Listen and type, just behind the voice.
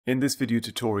In this video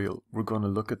tutorial, we're going to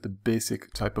look at the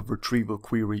basic type of retrieval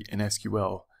query in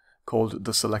SQL called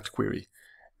the select query.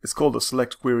 It's called a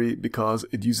select query because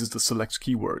it uses the select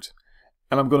keyword.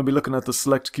 And I'm going to be looking at the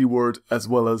select keyword as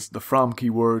well as the from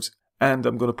keyword, and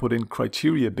I'm going to put in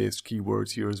criteria-based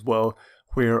keywords here as well,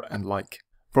 where and like.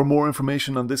 For more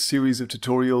information on this series of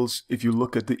tutorials, if you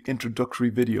look at the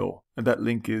introductory video, and that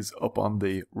link is up on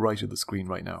the right of the screen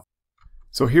right now.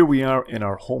 So here we are in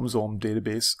our home zone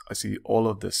database. I see all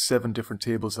of the 7 different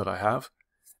tables that I have,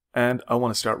 and I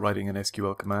want to start writing an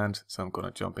SQL command, so I'm going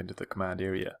to jump into the command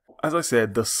area. As I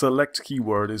said, the select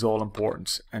keyword is all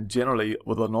important, and generally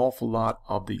with an awful lot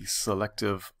of the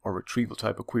selective or retrieval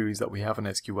type of queries that we have in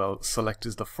SQL, select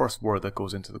is the first word that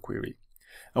goes into the query.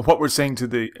 And what we're saying to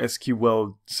the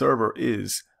SQL server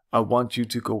is, I want you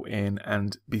to go in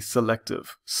and be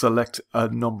selective. Select a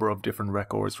number of different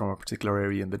records from a particular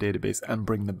area in the database and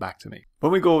bring them back to me.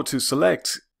 When we go to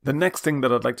select, the next thing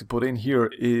that I'd like to put in here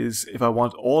is if I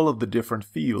want all of the different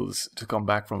fields to come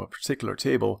back from a particular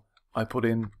table, I put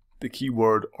in the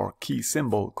keyword or key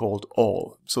symbol called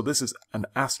all. So this is an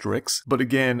asterisk, but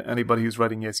again, anybody who's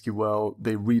writing SQL,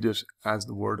 they read it as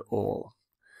the word all.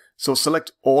 So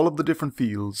select all of the different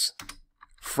fields.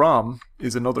 From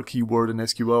is another keyword in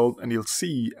SQL, and you'll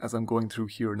see as I'm going through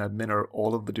here in Adminer,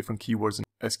 all of the different keywords in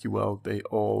SQL, they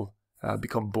all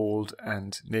become bold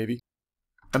and navy.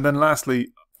 And then lastly,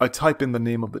 I type in the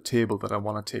name of the table that I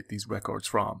want to take these records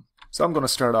from. So I'm going to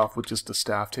start off with just the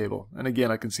staff table. And again,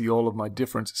 I can see all of my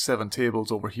different 7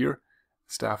 tables over here.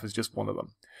 Staff is just one of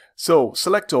them. So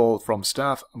select all from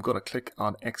staff. I'm going to click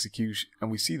on execute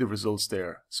and we see the results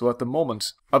there. So at the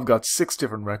moment I've got 6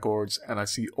 different records and I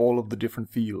see all of the different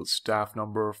fields, staff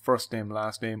number, first name,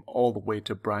 last name, all the way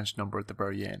to branch number at the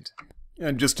very end.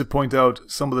 And just to point out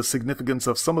some of the significance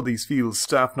of some of these fields,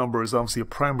 staff number is obviously a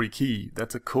primary key.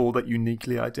 That's a code that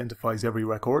uniquely identifies every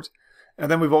record. And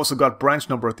then we've also got branch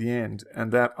number at the end,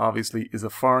 and that obviously is a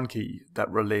foreign key that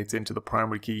relates into the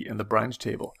primary key in the branch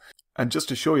table. And just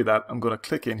to show you that, I'm going to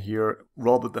click in here.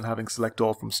 Rather than having select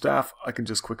all from staff, I can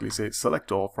just quickly say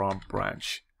select all from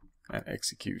branch and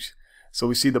execute. So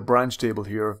we see the branch table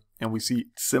here, and we see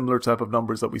similar type of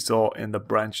numbers that we saw in the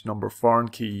branch number foreign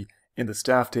key in the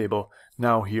staff table,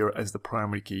 now here as the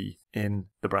primary key in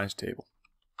the branch table.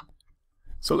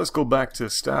 So let's go back to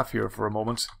staff here for a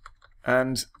moment.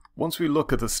 And once we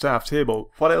look at the staff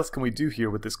table, what else can we do here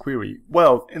with this query?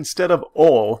 Well, instead of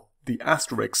all, the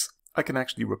asterisks, I can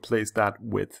actually replace that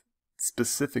with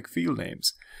specific field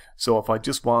names. So if I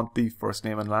just want the first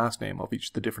name and last name of each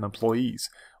of the different employees,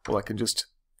 well, I can just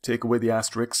take away the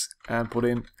asterisks and put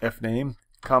in fname,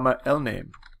 comma,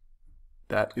 lname.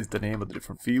 That is the name of the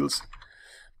different fields.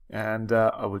 And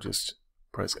I will just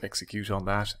press execute on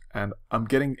that. And I'm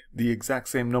getting the exact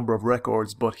same number of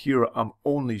records, but here I'm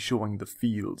only showing the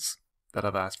fields that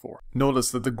I've asked for.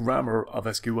 Notice that the grammar of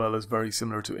SQL is very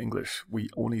similar to English. We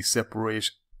only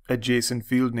separate adjacent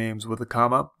field names with a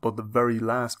comma, but the very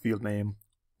last field name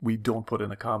we don't put in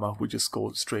a comma, we just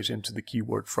go straight into the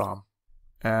keyword from.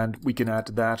 And we can add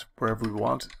to that wherever we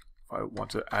want. If I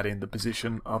want to add in the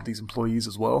position of these employees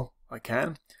as well, I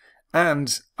can.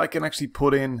 And I can actually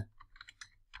put in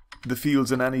the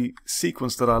fields in any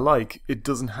sequence that I like. It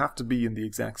doesn't have to be in the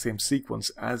exact same sequence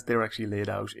as they're actually laid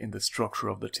out in the structure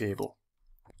of the table.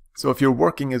 So if you're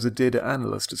working as a data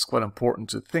analyst, it's quite important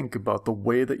to think about the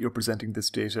way that you're presenting this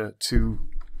data to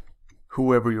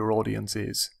whoever your audience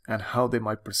is and how they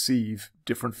might perceive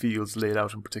different fields laid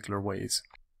out in particular ways.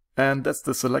 And that's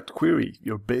the select query,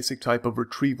 your basic type of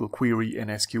retrieval query in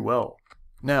SQL.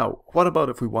 Now, what about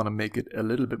if we want to make it a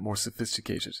little bit more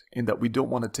sophisticated, in that we don't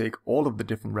want to take all of the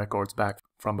different records back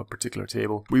from a particular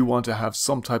table. We want to have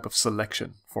some type of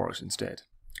selection for it instead.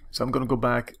 So I'm going to go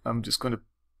back. I'm just going to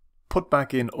put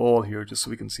back in all here just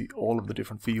so we can see all of the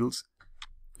different fields.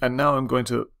 And now I'm going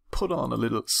to put on a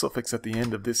little suffix at the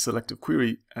end of this selective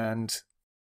query and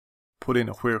put in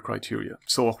a where criteria.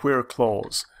 So a where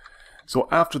clause. So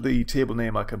after the table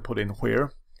name I can put in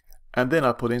where. And then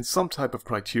I'll put in some type of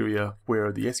criteria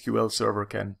where the SQL server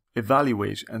can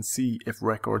evaluate and see if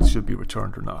records should be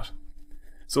returned or not.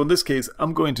 So in this case,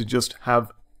 I'm going to just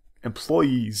have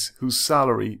employees whose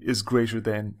salary is greater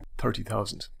than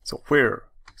 30,000. So where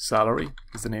salary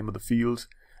is the name of the field,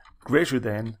 greater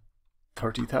than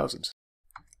 30,000.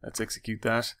 Let's execute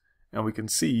that. And we can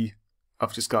see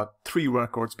I've just got 3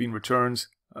 records being returned.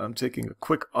 I'm taking a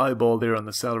quick eyeball there on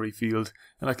the salary field,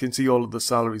 and I can see all of the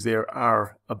salaries there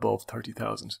are above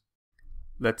 30,000.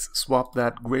 Let's swap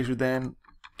that greater than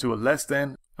to a less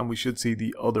than, and we should see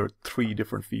the other 3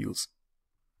 different fields.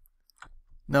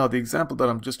 Now the example that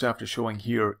I'm just after showing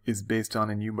here is based on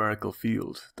a numerical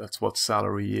field. That's what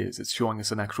salary is. It's showing us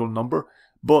an actual number.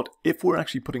 But if we're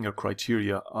actually putting a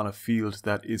criteria on a field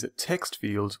that is a text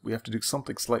field, we have to do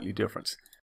something slightly different.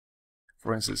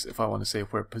 For instance, if I want to say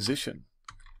where position,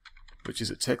 which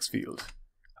is a text field,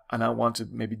 and I want to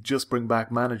maybe just bring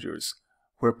back managers,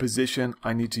 where position,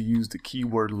 I need to use the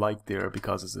keyword like there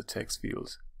because it's a text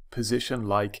field. Position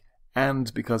like,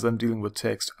 and because I'm dealing with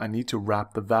text, I need to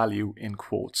wrap the value in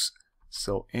quotes.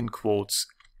 So in quotes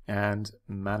and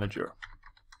manager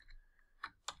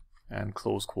and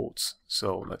close quotes.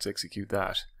 So let's execute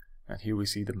that. And here we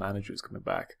see the managers coming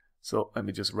back. So let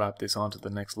me just wrap this onto the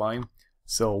next line.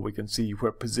 So we can see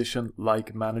where position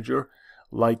like manager,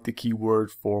 like the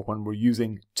keyword for when we're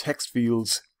using text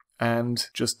fields and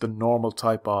just the normal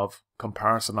type of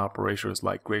comparison operators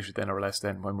like greater than or less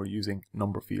than when we're using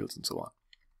number fields and so on.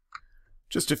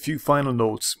 Just a few final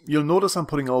notes. You'll notice I'm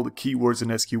putting all the keywords in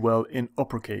SQL in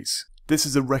uppercase. This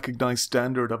is a recognized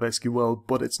standard of SQL,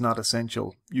 but it's not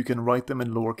essential. You can write them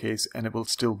in lowercase and it will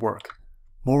still work.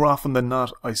 More often than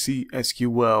not, I see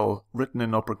SQL written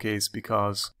in uppercase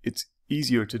because it's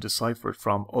easier to decipher it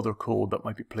from other code that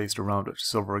might be placed around it.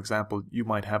 So for example, you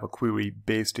might have a query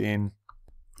based in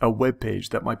a web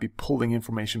page that might be pulling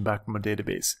information back from a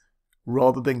database.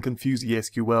 Rather than confuse the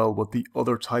SQL with the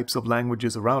other types of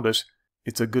languages around it,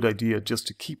 it's a good idea just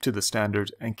to keep to the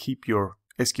standard and keep your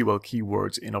SQL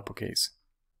keywords in uppercase.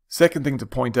 Second thing to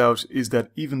point out is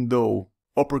that even though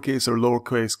uppercase or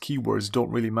lowercase keywords don't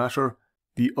really matter,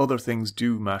 the other things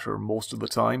do matter most of the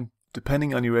time,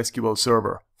 depending on your SQL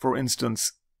server. For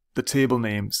instance, the table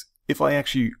names. If I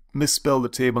actually misspell the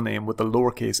table name with a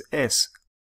lowercase s,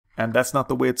 and that's not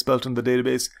the way it's spelled in the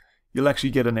database, you'll actually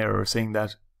get an error saying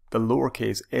that the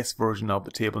lowercase s version of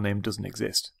the table name doesn't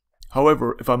exist.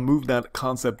 However, if I move that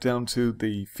concept down to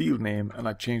the field name and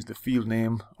I change the field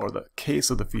name or the case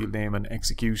of the field name and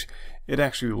execute, it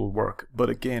actually will work. But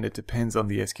again, it depends on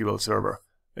the SQL server.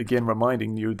 Again,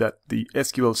 reminding you that the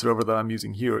SQL server that I'm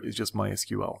using here is just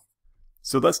MySQL.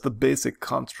 So that's the basic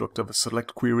construct of a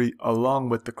select query along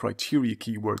with the criteria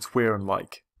keywords where and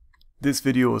like. This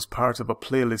video is part of a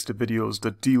playlist of videos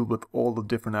that deal with all the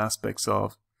different aspects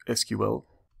of SQL.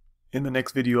 In the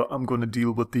next video, I'm going to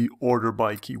deal with the order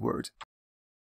by keyword.